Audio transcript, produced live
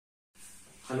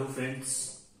Hello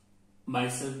friends,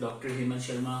 myself Dr.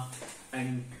 Hemant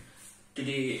and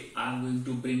today I am going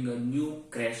to bring a new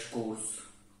crash course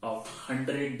of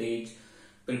 100 days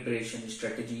preparation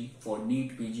strategy for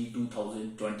Neet PG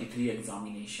 2023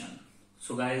 examination.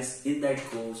 So guys, in that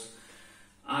course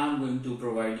I am going to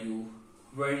provide you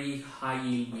very high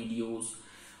yield videos,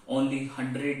 only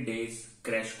 100 days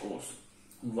crash course.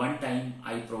 One time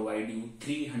I provide you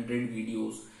 300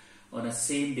 videos on a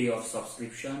same day of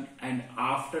subscription, and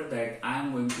after that I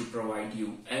am going to provide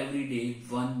you every day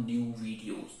one new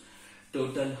videos,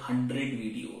 total 100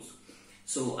 videos.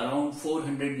 So around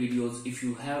 400 videos if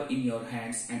you have in your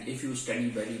hands, and if you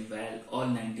study very well all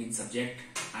 19 subject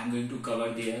I am going to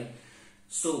cover there.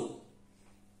 So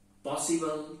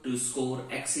possible to score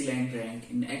excellent rank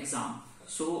in exam.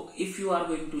 So if you are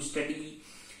going to study,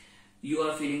 you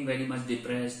are feeling very much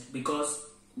depressed because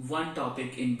one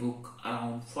topic in book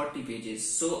around 40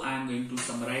 pages, so I am going to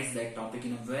summarize that topic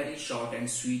in a very short and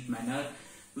sweet manner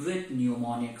with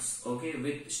mnemonics, okay,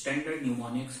 with standard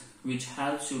mnemonics which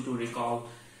helps you to recall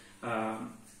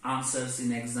answers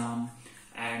in exam.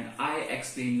 And I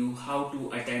explain you how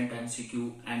to attempt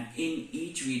MCQ, and in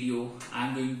each video I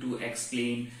am going to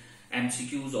explain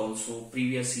MCQs also,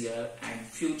 previous year and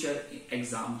future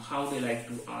exam, how they like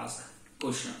to ask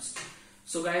questions.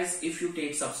 So guys, if you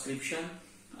take subscription,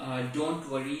 don't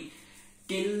worry,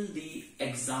 till the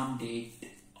exam date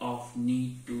of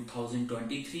Neet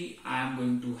 2023 I am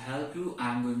going to help you.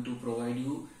 I am going to provide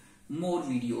you more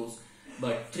videos,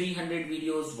 but 300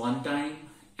 videos one time,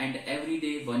 and every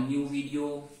day one new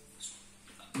video,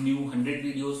 new 100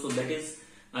 videos. So that is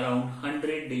around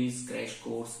 100 days crash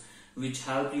course which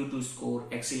help you to score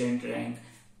excellent rank.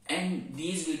 And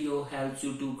these video helps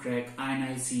you to crack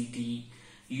INICT,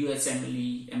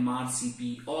 USMLE,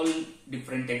 MRCP, all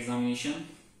different examination.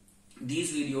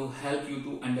 These video help you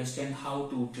to understand how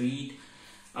to treat,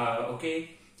 okay,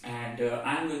 and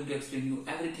I am going to explain you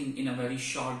everything in a very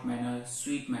short manner,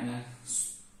 sweet manner.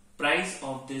 Price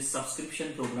of this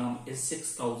subscription program is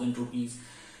 6,000 rupees,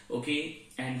 okay,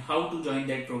 and how to join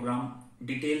that program,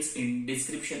 details in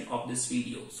description of this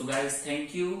video. So guys,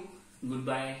 thank you,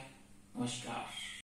 goodbye, namaskar.